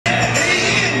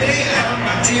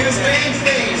tears and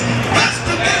flames. That's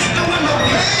the best of no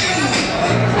pain.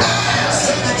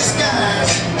 Search the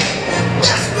skies,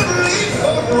 desperately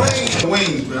for rain.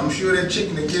 Wings, but I'm sure that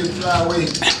chicken that kid fly away.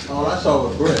 All I saw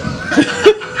was bread.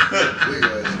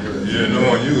 Yeah, no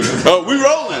on you. Oh, we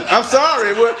rolling. I'm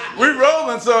sorry, we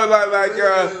rolling. So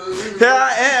here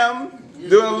I am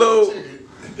doing a little.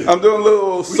 I'm doing a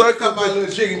little circle. Little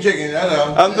chicken. I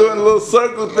know. I'm doing a little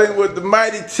circle thing with the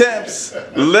Mighty Temps,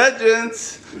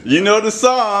 legends. You know the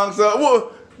songs.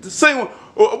 Sing.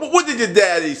 What did your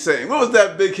daddy sing? What was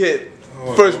that big hit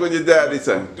first when your daddy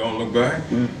sang? Don't look back.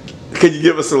 Could you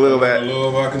give us a little of that?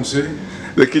 Love I can see.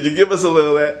 Could you give us a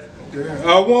little of that?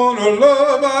 I want a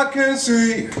love I can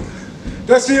see.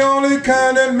 That's the only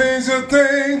kind that means a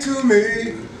thing to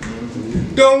me.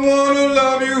 Don't want to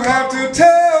love you have to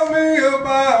tell me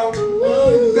about.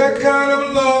 That kind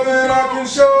of loving I can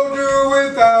show you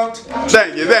without.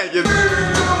 Thank you, thank you.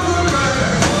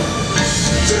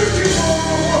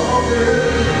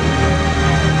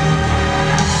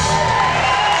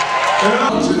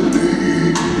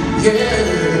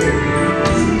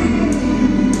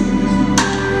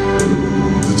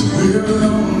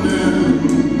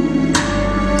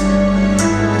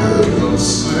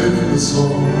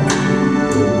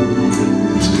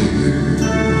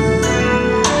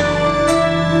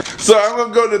 So I'm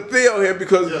gonna go to Theo here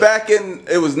because back in,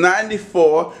 it was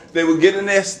 '94, they were getting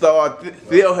their start.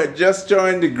 Theo had just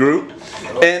joined the group,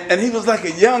 and he was like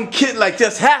a young kid, like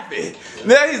just happy.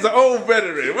 Now he's an old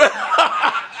veteran.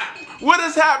 What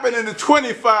has happened in the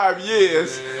 25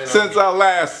 years since I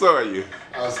last saw you?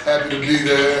 I was happy to be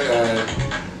there and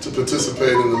to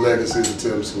participate in the legacy of the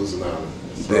Temps was an honor.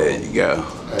 So, there you go.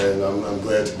 And I'm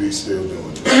glad to be still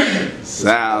doing it.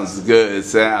 Sounds good,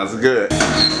 sounds good.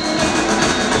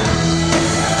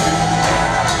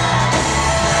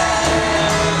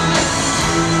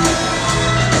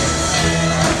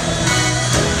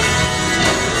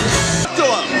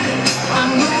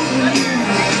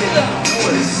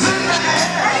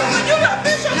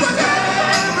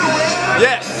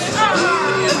 Yes.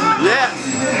 Yes.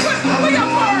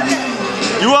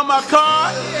 You want my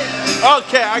card?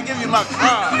 Okay, I'll give you my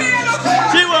card.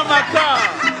 She want my card.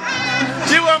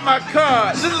 She want my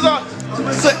card. This is all.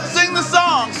 Sing the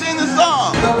song. Sing the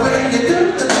song.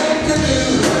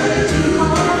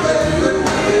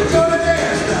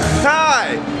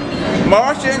 Hi.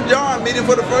 Marcia and John meeting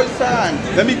for the first time.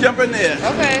 Let me jump in there.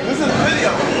 Okay. This is a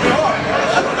video.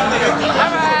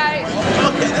 Alright.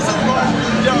 Okay, this is Marcia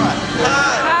and John.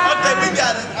 Hi. Okay, we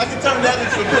got it. I can turn that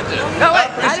into a picture. No, wait,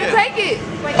 I didn't take it.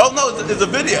 Oh, no, it's a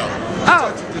video.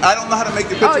 Oh. I don't know how to make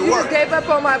the picture you work. just gave up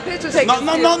on my picture taking. No,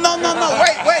 wait.